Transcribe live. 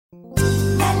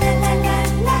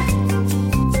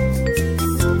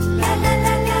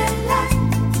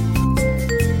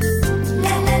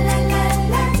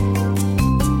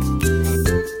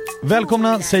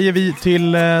Välkomna säger vi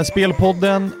till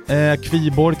Spelpodden.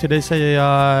 Kviborg, till dig säger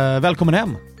jag välkommen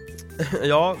hem.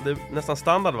 Ja, det är nästan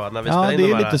standard va? När vi Ja, spelar in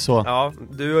det är de lite så. Ja,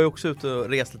 du har ju också ute och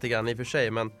rest lite grann i och för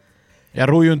sig, men... Jag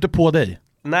rår ju inte på dig.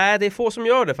 Nej, det är få som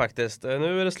gör det faktiskt.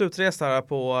 Nu är det slutresa här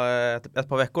på ett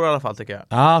par veckor i alla fall tycker jag.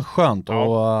 Ja, skönt att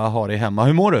ha dig hemma.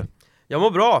 Hur mår du? Jag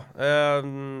mår bra.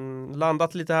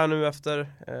 Landat lite här nu efter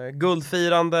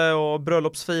guldfirande och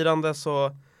bröllopsfirande,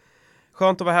 så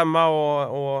skönt att vara hemma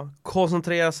och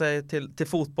koncentrera sig till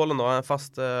fotbollen då.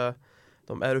 Fast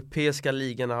de europeiska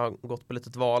ligorna har gått på lite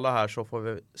dvala här, så får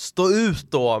vi stå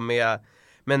ut då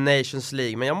med Nations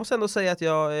League. Men jag måste ändå säga att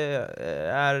jag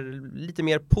är lite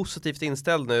mer positivt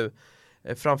inställd nu.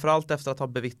 Framförallt efter att ha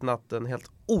bevittnat den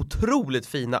helt otroligt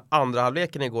fina andra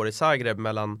halvleken igår i Zagreb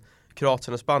mellan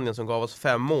Kroatien och Spanien som gav oss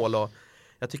 5 mål. Och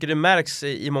jag tycker det märks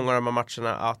i många av de här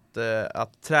matcherna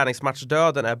att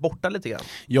träningsmatchdöden är borta lite grann.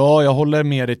 Ja, jag håller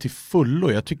med dig till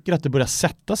fullo. Jag tycker att det börjar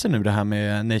sätta sig nu det här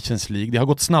med Nations League. Det har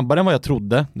gått snabbare än vad jag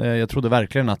trodde. Jag trodde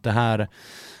verkligen att det här...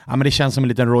 Ja, men det känns som en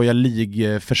liten Royal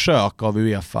League-försök av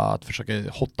UEFA att försöka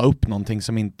hotta upp någonting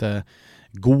som inte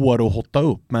går att hotta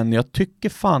upp. Men jag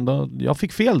tycker jag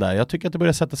fick fel där. Jag tycker att det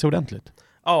börjar sätta sig ordentligt.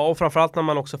 Ja, och framförallt när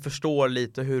man också förstår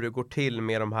lite hur det går till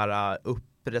med de här upp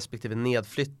respektive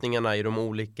nedflyttningarna i de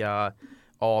olika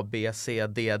A, B, C,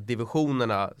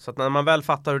 D-divisionerna. Så att när man väl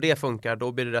fattar hur det funkar,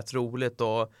 då blir det rätt roligt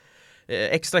och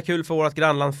extra kul för vårt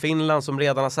grannland Finland som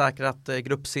redan har säkrat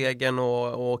gruppsegern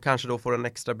och kanske då får en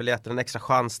extra biljett, en extra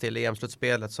chans till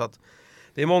EM-slutspelet. Så att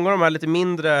det är många av de här lite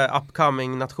mindre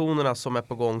upcoming-nationerna som är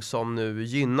på gång som nu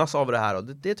gynnas av det här, och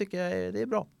det tycker jag det är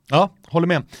bra. Ja, håller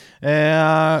med.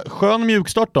 Skön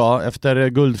mjukstart då, efter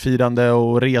guldfirande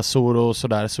och resor och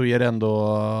sådär, så är det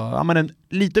ändå en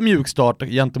lite mjukstart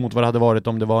gentemot vad det hade varit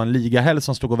om det var en ligahelg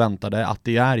som stod och väntade, att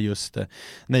det är just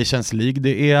Nations League.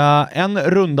 Det är en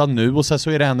runda nu och sen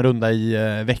så är det en runda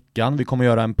i veckan. Vi kommer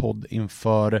göra en podd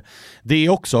inför det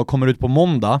också, kommer ut på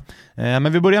måndag.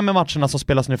 Men vi börjar med matcherna som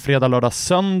spelas nu fredag, lördag,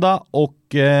 söndag,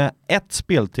 och ett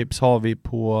speltips har vi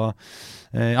på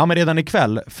men redan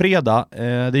ikväll, fredag. Det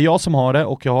är jag som har det,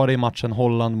 och jag har det i matchen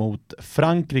Holland mot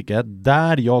Frankrike,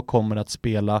 där jag kommer att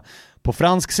spela på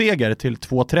fransk seger till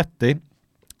 2,30.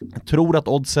 Jag tror att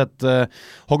oddset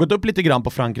har gått upp lite grann på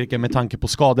Frankrike med tanke på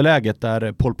skadeläget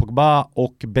där Paul Pogba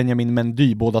och Benjamin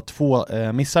Mendy båda två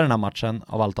missar den här matchen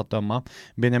av allt att döma.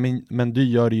 Benjamin Mendy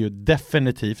gör det ju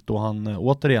definitivt då han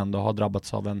återigen då har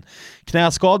drabbats av en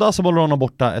knäskada som håller honom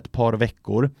borta ett par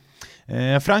veckor.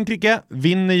 Frankrike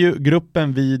vinner ju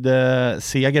gruppen vid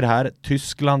seger här.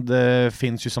 Tyskland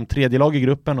finns ju som tredje lag i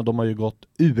gruppen och de har ju gått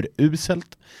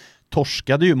uruselt.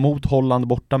 Torskade ju mot Holland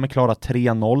borta med klara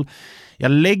 3-0.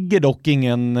 Jag lägger dock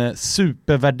ingen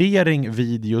supervärdering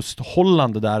vid just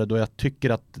Holland där, då jag tycker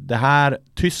att det här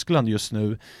Tyskland just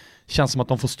nu känns som att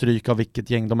de får stryka av vilket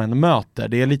gäng de än möter.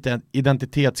 Det är lite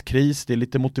identitetskris, det är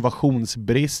lite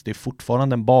motivationsbrist, det är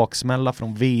fortfarande en baksmälla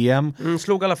från VM.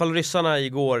 Slog i alla fall ryssarna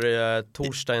igår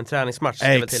torsdag i en träningsmatch.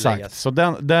 Exakt, så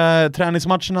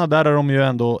träningsmatcherna där har de ju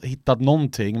ändå hittat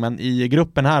någonting, men i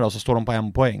gruppen här då, så står de på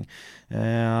 1 poäng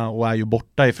och är ju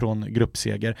borta ifrån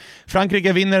gruppseger.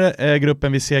 Frankrike vinner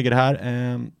gruppen vid seger här.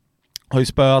 Har ju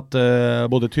spöat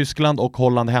både Tyskland och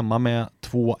Holland hemma med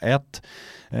 2-1.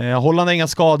 Holland har inga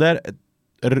skador.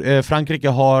 Frankrike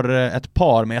har ett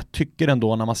par, men jag tycker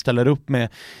ändå när man ställer upp med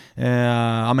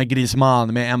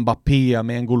Griezmann, med Mbappé,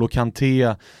 med N'Golo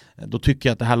Kanté, då tycker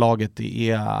jag att det här laget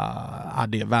det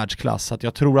är världsklass. Så att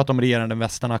jag tror att de regerande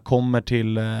västarna kommer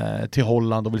till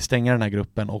Holland och vill stänga den här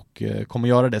gruppen och kommer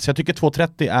göra det. Så jag tycker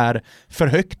 2,30 är för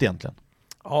högt egentligen.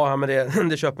 Ja, men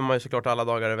det köper man ju såklart alla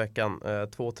dagar i veckan.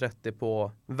 2,30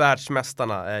 på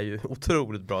världsmästarna är ju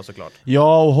otroligt bra såklart.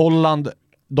 Ja, och Holland,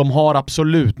 de har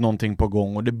absolut någonting på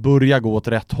gång och det börjar gå åt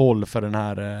rätt håll för den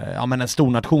här en stor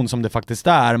nation som det faktiskt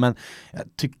är, men jag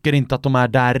tycker inte att de är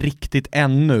där riktigt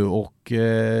ännu, och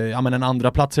en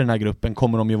andra plats i den här gruppen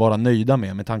kommer de ju vara nöjda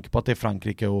med tanke på att det är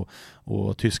Frankrike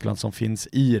och Tyskland som finns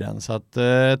i den. Så att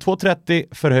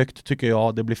 2,30 för högt tycker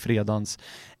jag. Det blir fredagens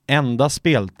enda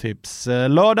speltips.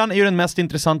 Lördagen är ju den mest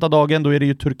intressanta dagen, då är det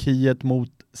ju Turkiet mot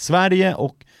Sverige,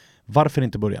 och varför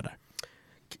inte börja där?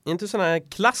 Inte sån här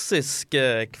klassisk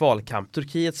kvalkamp.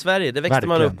 Turkiet-Sverige, det växte verkligen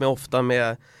man upp med ofta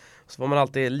med. Så var man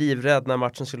alltid livrädd när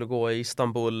matchen skulle gå i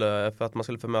Istanbul för att man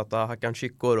skulle få möta Hakan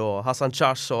Şükür och Hasan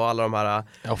Şaş och alla de här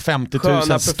 50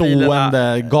 000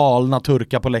 stående galna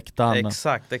turkar på läktaren.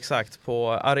 Exakt.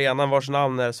 På arenan vars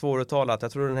namn är svåruttalat.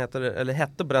 Jag tror den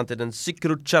hette på den tiden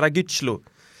Şükrü Çaragüclü.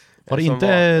 Var det inte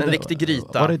en riktig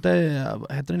gryta? Var det inte,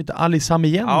 hette den inte Ali Sami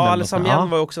Yen? Ja, Ali Sami Yen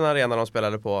var också en arena de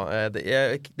spelade på.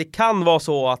 Det kan vara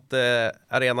så att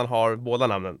arenan har båda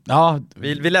namnen. Ja,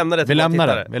 vi lämnar det till våra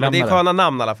tittare. Men det är sköna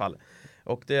namn i alla fall.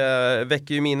 Och det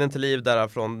väcker ju minnen till liv där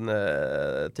från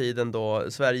tiden då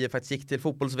Sverige faktiskt gick till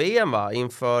fotbolls-VM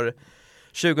inför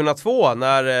 2002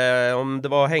 när om det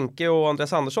var Henke och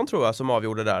Andreas Andersson tror jag som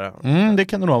avgjorde där. Det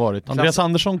kan det nog ha varit. Andreas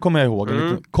Andersson kommer jag ihåg, en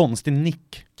liten konstig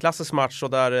nick. Klassisk match och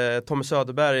där Tommy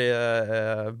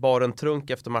Söderberg bar en trunk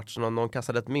efter matchen och någon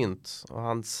kastade ett mynt. Och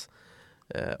hans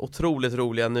otroligt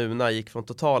roliga nuna gick från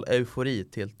total eufori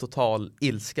till total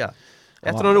ilska.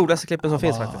 Ett av de roligaste klippen som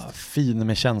finns faktiskt. Fin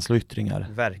med känsloyttringar.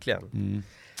 Verkligen.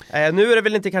 Nu är det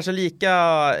väl inte kanske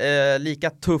lika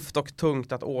tufft och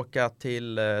tungt att åka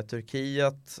till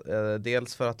Turkiet.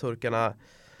 Dels för att turkarna,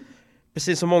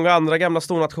 precis som många andra gamla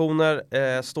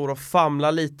stornationer, står och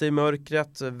famlar lite i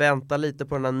mörkret. Väntar lite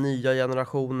på den här nya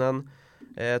generationen.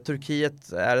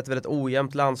 Turkiet är ett väldigt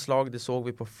ojämnt landslag. Det såg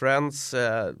vi på Friends.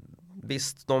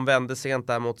 Visst, de vände sent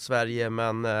där mot Sverige.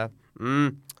 Men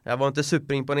jag var inte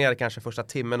superimponerad kanske första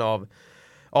timmen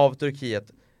av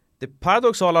Turkiet. Det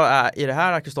paradoxala i det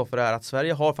här, Kristoffer, är att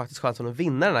Sverige har faktiskt chansen att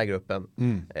vinna den här gruppen.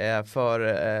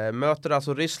 Möter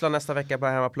alltså Ryssland nästa vecka på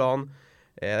hemmaplan.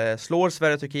 Slår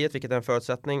Sverige Turkiet, vilket är en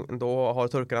förutsättning, då har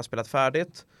turkarna spelat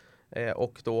färdigt.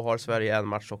 Och då har Sverige en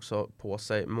match också på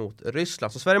sig mot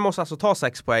Ryssland. Så Sverige måste alltså ta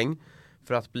 6 poäng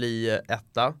för att bli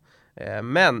etta.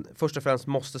 Men först och främst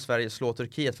måste Sverige slå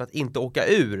Turkiet för att inte åka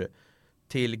ur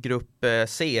till grupp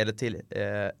C eller till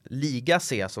Liga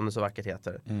C som det så vackert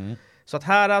heter. Så att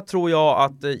här tror jag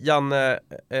att Janne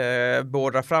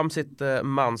beordrar fram sitt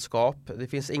manskap. Det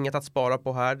finns inget att spara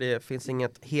på här. Det finns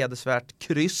inget hedersvärt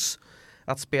kryss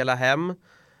att spela hem.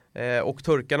 Och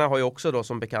turkarna har ju också då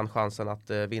som bekant chansen att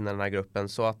vinna den här gruppen.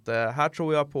 Så att här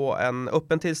tror jag på en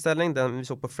öppen tillställning. Den vi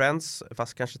såg på Friends,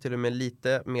 fast kanske till och med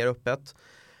lite mer öppet.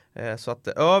 Så att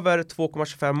över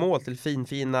 2,25 mål till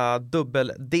finfina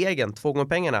dubbeldegen, 2 gånger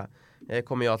pengarna,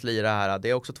 kommer jag att lira här. Det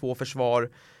är också 2 försvar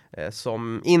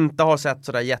som inte har sett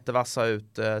sådär jättevassa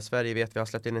ut. Sverige vet vi har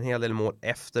släppt in en hel del mål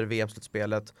efter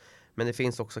VM-slutspelet. Men det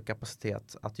finns också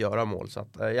kapacitet att göra mål. Så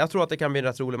att, jag tror att det kan bli en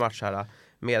rätt rolig match här.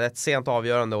 Med ett sent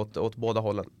avgörande åt båda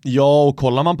hållen. Ja, och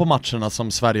kollar man på matcherna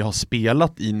som Sverige har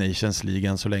spelat i Nations League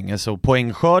än så länge, så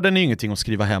poängskörden är ingenting att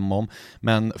skriva hem om.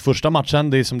 Men första matchen,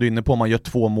 det är som du är inne på, man gör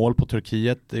 2 mål på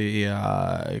Turkiet. Det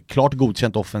är klart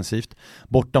godkänt offensivt.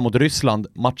 Borta mot Ryssland,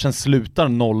 matchen slutar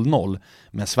 0-0.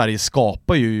 Men Sverige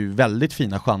skapar ju väldigt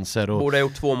fina chanser. Och borde ha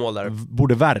gjort 2 mål där.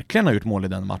 Borde verkligen ha gjort mål i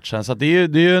den matchen. Så att det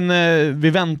är ju vi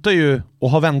väntar ju, och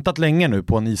har väntat länge nu,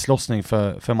 på en islossning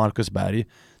för Marcus Berg.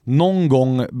 Någon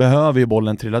gång behöver ju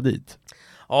bollen trilla dit.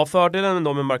 Ja, fördelen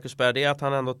då med Marcus Berg är att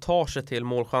han ändå tar sig till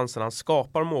målchansen. Han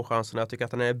skapar målchanserna. Jag tycker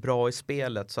att han är bra i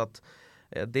spelet. Så att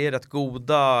det är rätt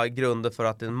goda grunder för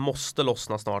att det måste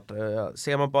lossna snart.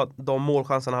 Ser man på de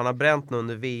målchanserna han har bränt nu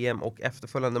under VM och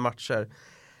efterföljande matcher.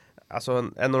 Alltså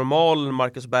en normal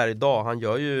Marcus Berg idag,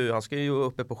 han ska ju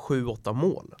uppe på 7-8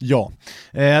 mål. Ja,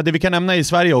 det vi kan nämna i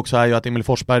Sverige också är ju att Emil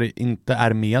Forsberg inte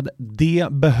är med. Det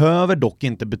behöver dock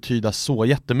inte betyda så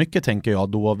jättemycket, tänker jag,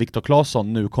 då Viktor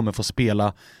Claesson nu kommer få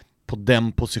spela på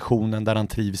den positionen där han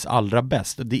trivs allra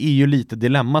bäst. Det är ju lite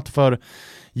dilemmat för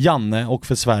Janne och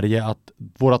för Sverige att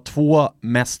våra 2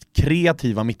 mest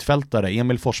kreativa mittfältare,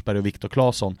 Emil Forsberg och Viktor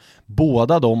Claesson,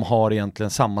 båda de har egentligen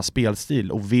samma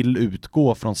spelstil och vill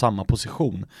utgå från samma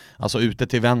position. Alltså ute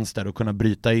till vänster och kunna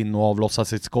bryta in och avlossa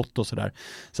sitt skott och sådär.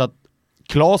 Så att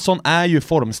Claesson är ju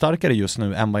formstarkare just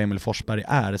nu än vad Emil Forsberg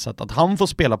är, så att han får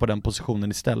spela på den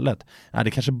positionen istället,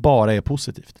 det kanske bara är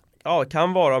positivt. Ja, det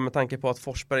kan vara med tanke på att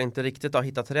Forsberg inte riktigt har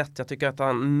hittat rätt. Jag tycker att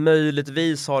han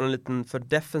möjligtvis har en liten för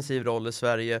defensiv roll i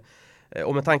Sverige.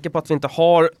 Och med tanke på att vi inte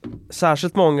har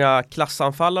särskilt många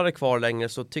klassanfallare kvar längre,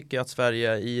 så tycker jag att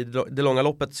Sverige i det långa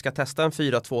loppet ska testa en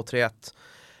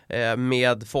 4-2-3-1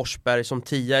 med Forsberg som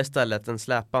 10 istället. En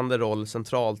släpande roll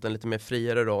centralt, en lite mer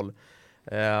friare roll.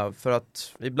 För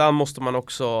att ibland måste man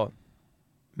också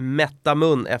mätta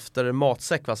mun efter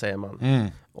matsäck, vad säger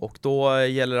man? Och då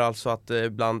gäller det alltså att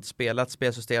ibland spela ett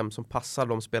spelsystem som passar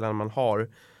de spelarna man har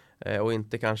och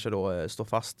inte kanske då stå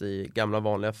fast i gamla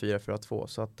vanliga 4-4-2.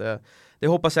 Så att det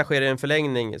hoppas jag sker i en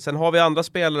förlängning. Sen har vi andra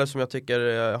spelare som jag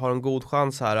tycker har en god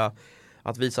chans här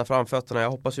att visa framfötterna.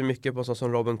 Jag hoppas ju mycket på sån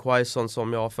som Robin Quaison,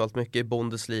 som jag har följt mycket i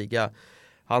Bundesliga.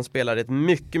 Han spelar ett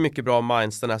mycket, mycket bra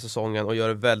Mainz den här säsongen och gör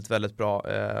det väldigt, väldigt bra.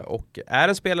 Och är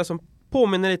en spelare som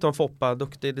påminner lite om Foppa,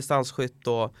 duktig distansskytt,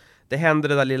 och det händer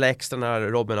det där lilla extra när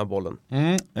Robin har bollen.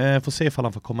 Får se ifall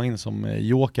han får komma in som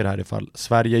joker här ifall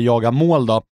Sverige jagar mål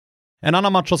då. En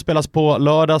annan match som spelas på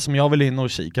lördag som jag vill in och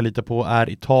kika lite på är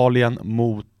Italien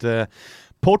mot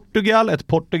Portugal. Ett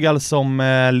Portugal som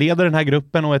leder den här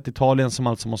gruppen och ett Italien som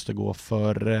alltså måste gå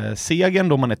för segern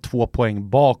då man är 2 poäng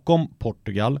bakom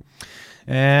Portugal.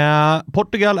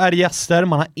 Portugal är gäster,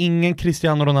 man har ingen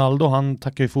Cristiano Ronaldo, han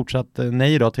tackar ju fortsatt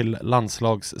nej då till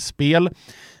landslagsspel.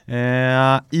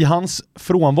 I hans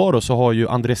frånvaro så har ju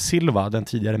André Silva, den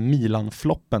tidigare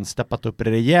Milan-floppen, steppat upp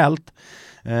rejält.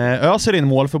 Öser in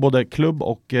mål för både klubb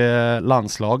och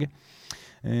landslag.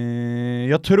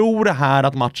 Jag tror det här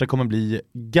att matchen kommer bli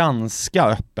ganska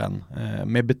öppen,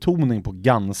 med betoning på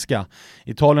ganska.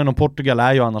 Italien och Portugal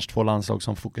är ju annars 2 landslag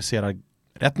som fokuserar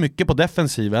rätt mycket på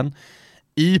defensiven.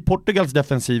 I Portugals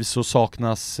defensiv så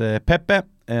saknas Pepe,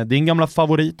 din gamla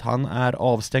favorit. Han är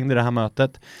avstängd i det här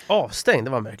mötet. Avstängd,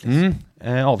 det var märkligt.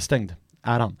 Avstängd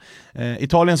är han.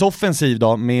 Italiens offensiv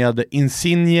då med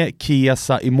Insigne,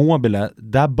 Chiesa, Immobile,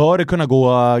 där bör det kunna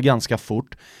gå ganska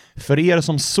fort. För er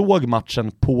som såg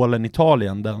matchen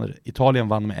Polen-Italien, där Italien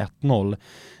vann med 1-0,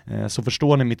 så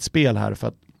förstår ni mitt spel här, för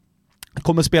att jag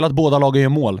kommer spela att båda lagen gör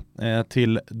mål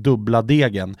till dubbla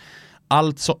degen.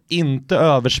 Alltså inte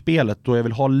överspelet, då jag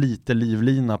vill ha lite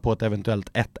livlina på ett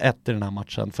eventuellt 1-1 i den här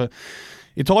matchen. För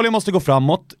Italien måste gå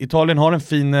framåt. Italien har en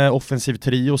fin offensiv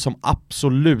trio som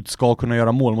absolut ska kunna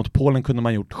göra mål. Mot Polen kunde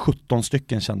man gjort 17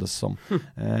 stycken, kändes som.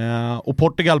 Och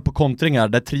Portugal på kontringar,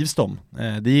 där trivs de.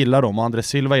 Det gillar de. Och André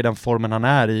Silva i den formen han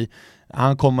är i,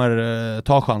 han kommer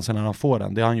ta chansen när han får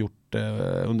den. Det har han gjort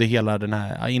under hela den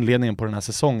här inledningen på den här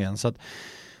säsongen. Så att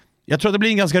jag tror att det blir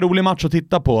en ganska rolig match att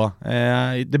titta på.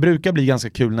 Det brukar bli ganska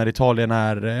kul när Italien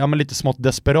är men lite smått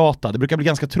desperata. Det brukar bli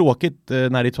ganska tråkigt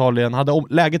när Italien hade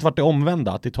läget varit det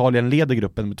omvända, att Italien leder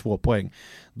gruppen med 2 poäng.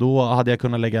 Då hade jag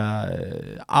kunnat lägga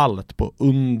allt på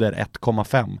under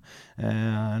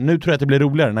 1,5. Nu tror jag att det blir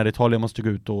roligare när Italien måste gå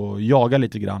ut och jaga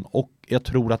lite grann, och jag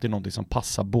tror att det är något som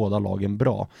passar båda lagen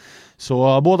bra.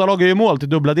 Så båda lagen gör mål till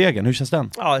dubbla degen. Hur känns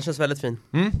den? Ja, det känns väldigt fin.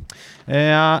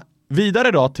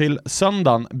 Vidare då till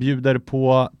söndagen bjuder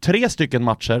på 3 stycken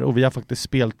matcher, och vi har faktiskt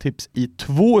speltips i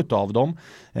 2 utav dem.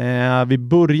 Vi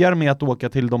börjar med att åka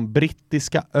till de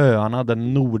brittiska öarna där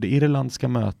Nordirland ska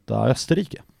möta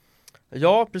Österrike.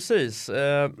 Ja, precis.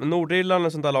 Nordirland är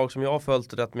ett sånt där lag som jag har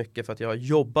följt rätt mycket, för att jag har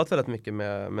jobbat väldigt mycket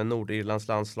med Nordirlands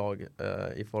landslag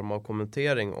i form av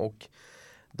kommentering, och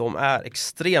de är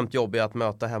extremt jobbiga att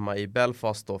möta hemma i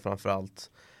Belfast då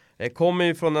framförallt. Kommer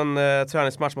ju från en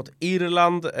träningsmatch mot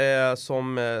Irland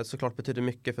som såklart betyder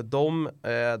mycket för dem.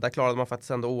 Där klarade man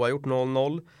faktiskt ändå oavgjort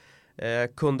 0-0.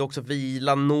 Kunde också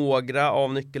vila några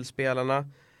av nyckelspelarna.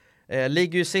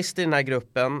 Ligger ju sist i den här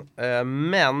gruppen.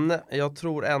 Men jag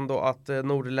tror ändå att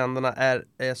Nordirländerna är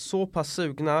så pass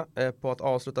sugna på att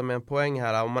avsluta med en poäng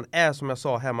här. Om man är, som jag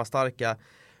sa, hemmastarka.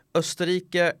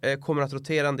 Österrike kommer att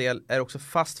rotera en del. Är också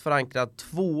fast förankrad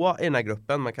 2 i den här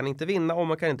gruppen. Man kan inte vinna och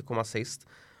man kan inte komma sist.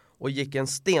 Och gick en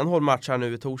stenhård match här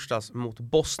nu i torsdags mot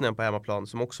Bosnien på hemmaplan,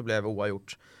 som också blev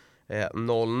oavgjort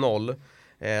 0-0.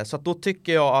 Så att då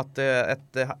tycker jag att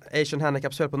ett Asian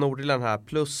Handicap-spel på Nordirland här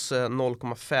plus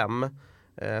 0,5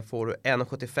 får du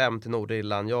 1,75 till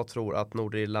Nordirland. Jag tror att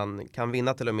Nordirland kan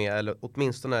vinna till och med, eller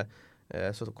åtminstone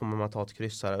så kommer man ta ett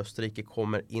kryss här. Österrike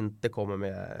kommer inte komma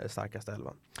med starkaste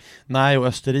elvan. Nej, och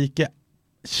Österrike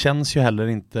känns ju heller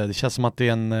inte, det känns som att det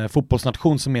är en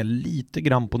fotbollsnation som är lite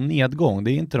grann på nedgång.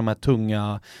 Det är inte de här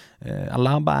tunga,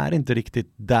 Alaba är inte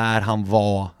riktigt där han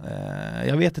var.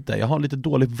 Jag vet inte, jag har lite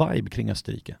dålig vibe kring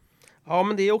Österrike. Ja,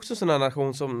 men det är också en sån här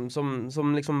nation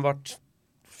som liksom vart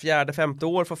 4-5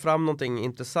 år får fram någonting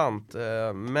intressant.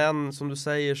 Men som du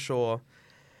säger så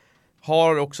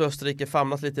har också Österrike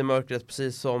famnat lite i mörkret,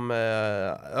 precis som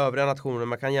övriga nationer.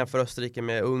 Man kan jämföra Österrike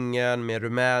med Ungern, med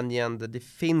Rumänien. Det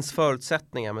finns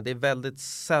förutsättningar, men det är väldigt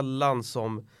sällan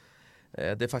som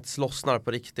det faktiskt lossnar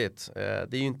på riktigt.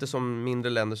 Det är ju inte som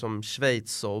mindre länder som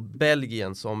Schweiz och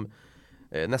Belgien som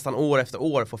nästan år efter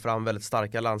år får fram väldigt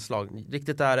starka landslag.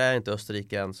 Riktigt där är inte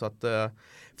Österrike än. Så att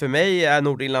för mig är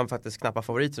Nordirland faktiskt knappa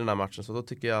favoriter i den här matchen. Så då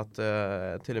tycker jag att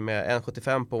till och med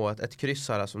 1,75 på ett kryss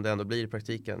här, som det ändå blir i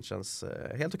praktiken, känns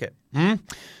helt okej.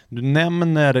 Du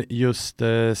nämner just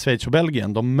Schweiz och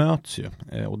Belgien. De möts ju.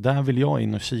 Och där vill jag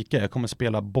in och kika. Jag kommer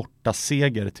spela borta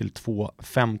seger till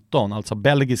 2,15. Alltså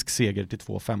belgisk seger till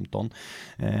 2,15.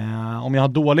 Om jag har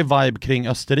dålig vibe kring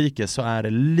Österrike så är det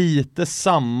lite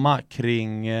samma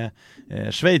kring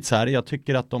Schweiz här. Jag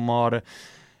tycker att de har,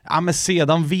 men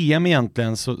sedan VM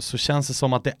egentligen så känns det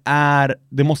som att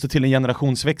det måste till en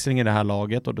generationsväxling i det här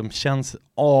laget, och de känns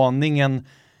aningen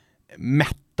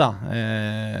mätta,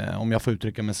 om jag får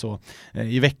uttrycka mig så.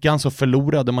 I veckan så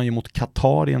förlorade man ju mot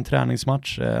Qatar i en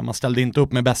träningsmatch. Man ställde inte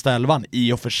upp med bästa elvan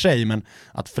i och för sig, men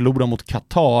att förlora mot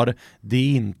Qatar, det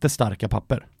är inte starka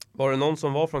papper. Var det någon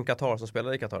som var från Qatar som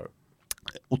spelade i Qatar?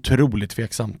 Otroligt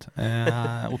tveksamt.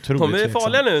 Otroligt de är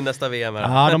farliga nu nästa VM här.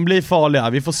 Ja, de blir farliga.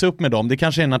 Vi får se upp med dem. Det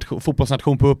kanske är en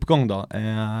fotbollsnation på uppgång då.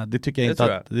 Det tycker jag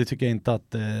inte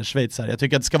att Schweiz är. Jag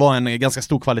tycker att det ska vara en ganska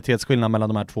stor kvalitetsskillnad mellan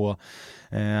de här två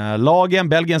lagen.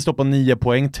 Belgien står på 9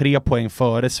 poäng, 3 poäng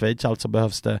före Schweiz, alltså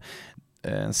behövs det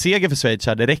en seger för Schweiz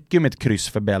här. Det räcker med ett kryss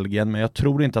för Belgien, men jag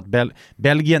tror inte att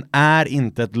Belgien är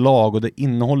inte ett lag och det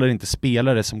innehåller inte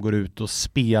spelare som går ut och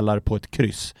spelar på ett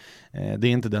kryss. Det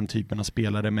är inte den typen av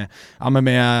spelare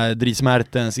med Dries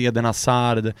Mertens, Eden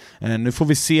Hazard. Nu får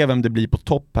vi se vem det blir på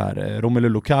topp här. Romelu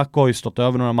Lukaku har ju stått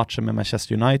över några matcher med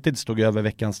Manchester United, stod över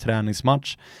veckans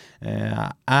träningsmatch.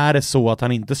 Är det så att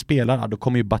han inte spelar, då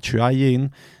kommer ju Batshuayi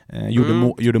in.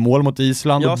 Gjorde mål mot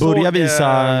Island och börjar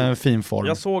visa fin form.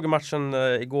 Jag såg matchen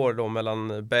igår då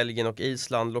mellan Belgien och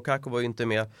Island. Lukaku var ju inte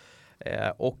med.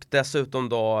 Och dessutom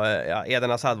då, Eden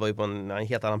Hazard var ju på en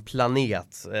helt annan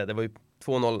planet. Det var ju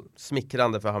 2-0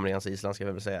 smickrande för Hamrens Island, ska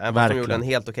vi väl säga. Även om de gjorde en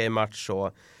helt okej match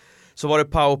så var det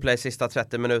powerplay sista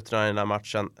 30 minuterna i den här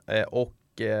matchen. Och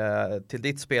till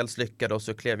ditt spels lycka då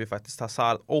så klev ju faktiskt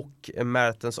Hazard och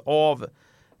Mertens av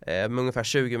med ungefär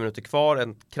 20 minuter kvar.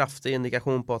 En kraftig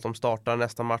indikation på att de startar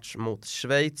nästa match mot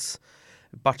Schweiz.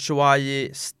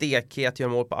 Batshuayi, stekhet, gör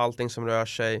mål på allting som rör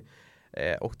sig.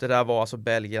 Och det där var alltså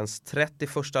Belgiens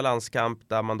 31 landskamp,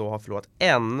 där man då har förlorat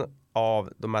en av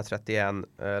de här 31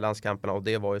 landskamperna, och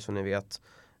det var ju som ni vet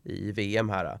i VM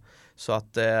här. Så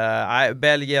att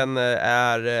Belgien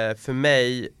är för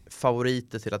mig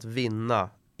favoriter till att vinna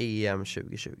EM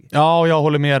 2020. Ja, och jag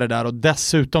håller med dig där. Och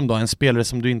dessutom då en spelare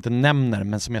som du inte nämner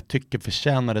men som jag tycker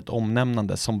förtjänar ett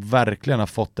omnämnande, som verkligen har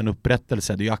fått en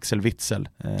upprättelse, det är ju Axel Witsel.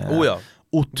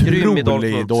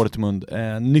 Otrolig i Dortmund.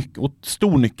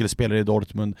 Stor nyckelspelare i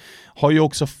Dortmund. Har ju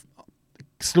också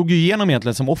slog ju igenom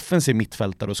egentligen som offensiv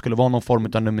mittfältare och skulle vara någon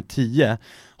form av nummer 10.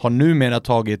 Har numera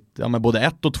tagit både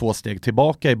 1 och 2 steg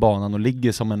tillbaka i banan och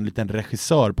ligger som en liten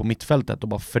regissör på mittfältet och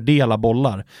bara fördelar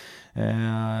bollar.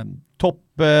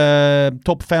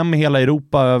 Topp 5 i hela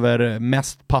Europa över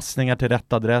mest passningar till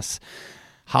rätt adress.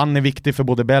 Han är viktig för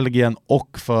både Belgien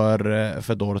och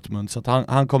för Dortmund, så att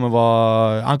han kommer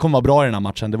vara bra i den här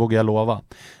matchen, det vågar jag lova.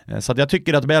 Så att jag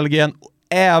tycker att Belgien,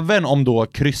 även om då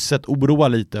krysset oroar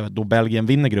lite, då Belgien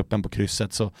vinner gruppen på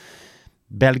krysset, så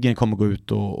Belgien kommer gå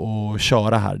ut och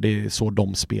köra här. Det är så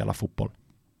de spelar fotboll.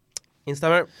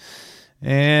 Instämmer.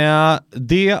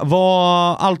 Det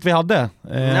var allt vi hade.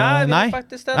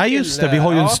 Nej, just det, vi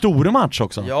har ju en stor match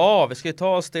också. Ja, vi ska ju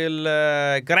ta oss till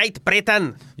Great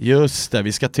Britain. Just det,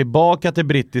 vi ska tillbaka till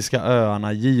brittiska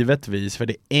öarna givetvis, för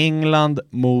det är England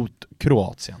mot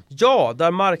Kroatien. Ja,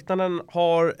 där marknaden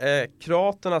har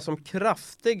kroaterna som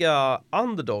kraftiga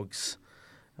underdogs.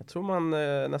 Jag tror man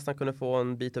nästan kunde få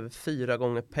en bit över 4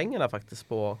 gånger pengarna faktiskt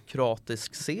på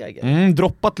kroatisk seger.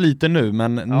 Droppat lite nu,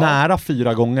 men nära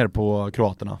 4 gånger på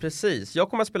kroaterna. Precis, jag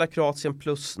kommer att spela Kroatien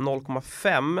plus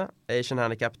 0,5 Asian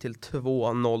Handicap till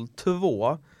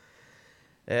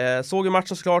 2,02. Såg ju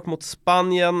matchen såklart mot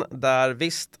Spanien, där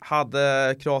visst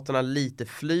hade kroaterna lite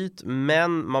flyt,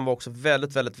 men man var också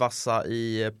väldigt, väldigt vassa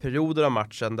i perioder av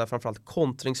matchen, där framförallt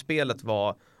kontringsspelet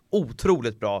var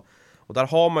otroligt bra. Och där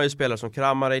har man ju spelare som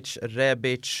Kramaric,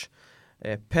 Rebic,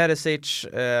 Perisic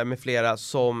med flera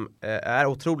som är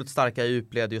otroligt starka i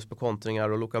djupled just på kontringar,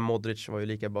 och Luka Modric var ju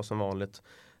lika bra som vanligt.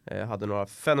 Hade några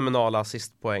fenomenala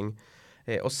assistpoäng.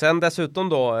 Och sen dessutom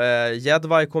då,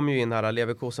 Jedvaj kom ju in här,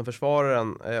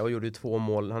 Leverkusen-försvararen, och gjorde ju 2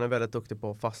 mål. Han är väldigt duktig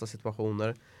på fasta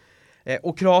situationer.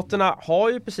 Och kroaterna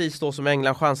har ju precis då som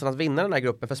England chansen att vinna den här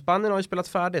gruppen, för Spanien har ju spelat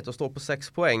färdigt och står på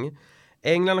 6 poäng.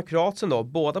 England och Kroatien då,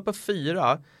 båda på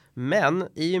 4. Men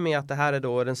i och med att det här är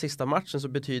då den sista matchen, så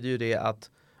betyder ju det att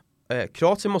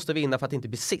Kroatien måste vinna för att inte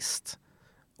bli sist.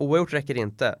 Oavgjort räcker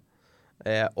inte.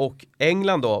 Och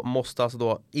England då måste alltså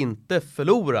då inte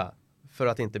förlora för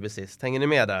att inte bli sist. Hänger ni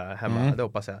med där hemma? Det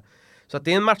hoppas jag. Så att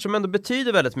det är en match som ändå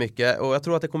betyder väldigt mycket, och jag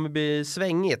tror att det kommer bli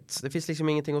svängigt. Det finns liksom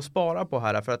ingenting att spara på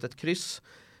här, för att ett kryss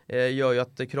gör ju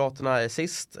att kroaterna är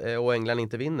sist och England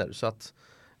inte vinner. Så att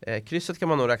krysset kan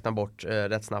man nog räkna bort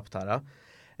rätt snabbt här.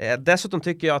 Dessutom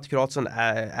tycker jag att Kroatien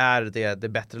är det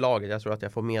bättre laget. Jag tror att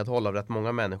jag får medhåll av rätt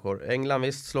många människor. England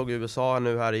visst slog USA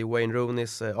nu här i Wayne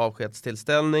Rooneys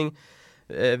avskedstillställning.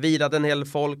 Vilade en hel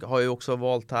folk, har ju också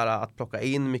valt här att plocka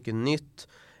in mycket nytt.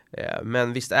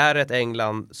 Men visst är det ett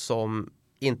England som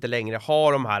inte längre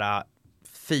har de här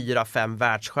 4-5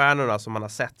 världsstjärnorna som man har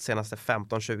sett senaste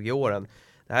 15-20 åren.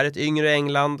 Det här är ett yngre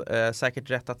England, säkert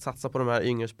rätt att satsa på de här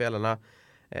yngre spelarna.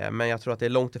 Men jag tror att det är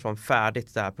långt ifrån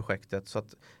färdigt det här projektet. Så att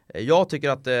jag tycker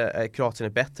att Kroatien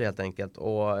är bättre helt enkelt.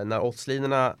 Och när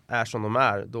oddslinorna är som de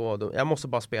är, då jag måste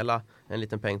bara spela en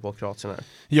liten peng på Kroatien här.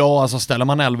 Ja, alltså ställer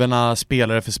man älvorna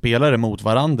spelare för spelare mot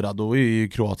varandra, då är ju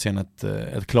Kroatien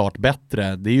ett klart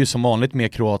bättre. Det är ju som vanligt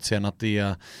med Kroatien att det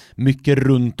är mycket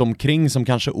runt omkring som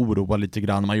kanske oroar lite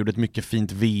grann. Man gjorde ett mycket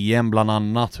fint VM bland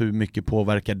annat. Hur mycket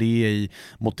påverkar det i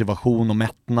motivation och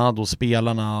mättnad och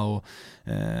spelarna? Och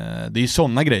det är ju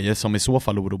sådana grejer som i så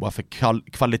fall oroar, för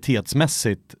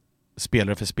kvalitetsmässigt,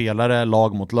 spelare för spelare,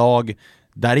 lag mot lag,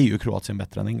 där är ju Kroatien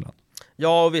bättre än England.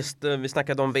 Ja visst, vi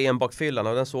snackade om VM-bakfyllan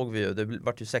och den såg vi ju. Det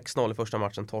var ju 6-0 i första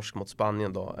matchen, torsk mot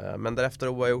Spanien då. Men därefter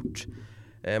oavgjort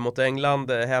mot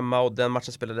England hemma, och den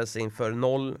matchen spelades inför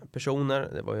 0 personer.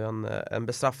 Det var ju en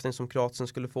bestraffning som Kroatien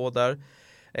skulle få där.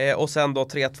 Och sen då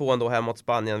 3-2 ändå hemma mot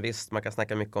Spanien. Visst, man kan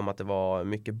snacka mycket om att det var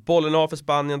mycket bollen av för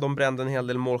Spanien. De brände en hel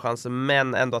del målchanser,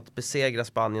 men ändå att besegra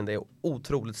Spanien, det är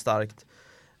otroligt starkt.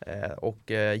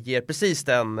 Och ger precis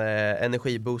den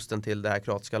energiboosten till det här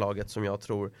kroatiska laget som jag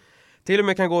tror till och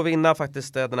med kan gå och vinna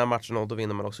faktiskt den här matchen, och då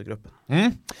vinner man också gruppen.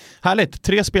 Härligt,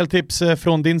 3 speltips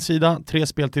från din sida, 3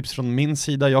 speltips från min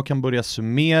sida. Jag kan börja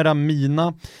summera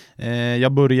mina.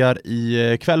 Jag börjar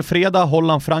i kväll fredag,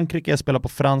 Holland-Frankrike. Jag spelar på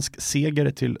fransk seger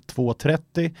till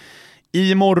 2,30.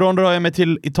 Imorgon rör jag mig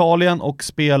till Italien och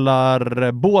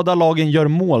spelar båda lagen gör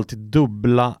mål till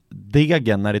dubbla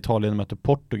degen när Italien möter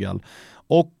Portugal.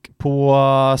 Och på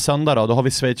söndag då har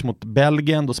vi Schweiz mot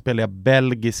Belgien. Då spelar jag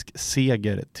belgisk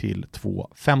seger till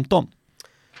 2,15.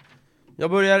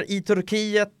 Jag börjar i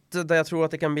Turkiet där jag tror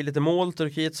att det kan bli lite mål.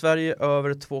 Turkiet-Sverige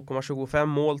över 2,25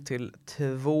 mål till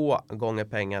 2 gånger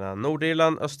pengarna.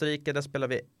 Nordirland, Österrike, där spelar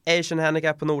vi Asian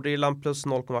Handicap på Nordirland plus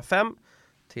 0,5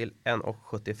 till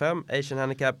 1,75. Asian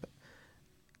Handicap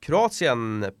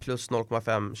Kroatien plus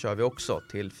 0,5 kör vi också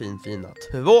till fina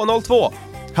 2,02.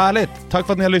 Härligt, tack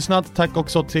för att ni har lyssnat. Tack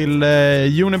också till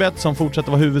Unibet som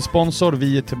fortsätter vara huvudsponsor.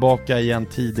 Vi är tillbaka igen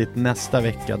tidigt nästa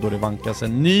vecka då det vankas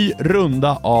en ny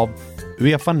runda av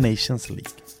UEFA Nations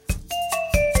League.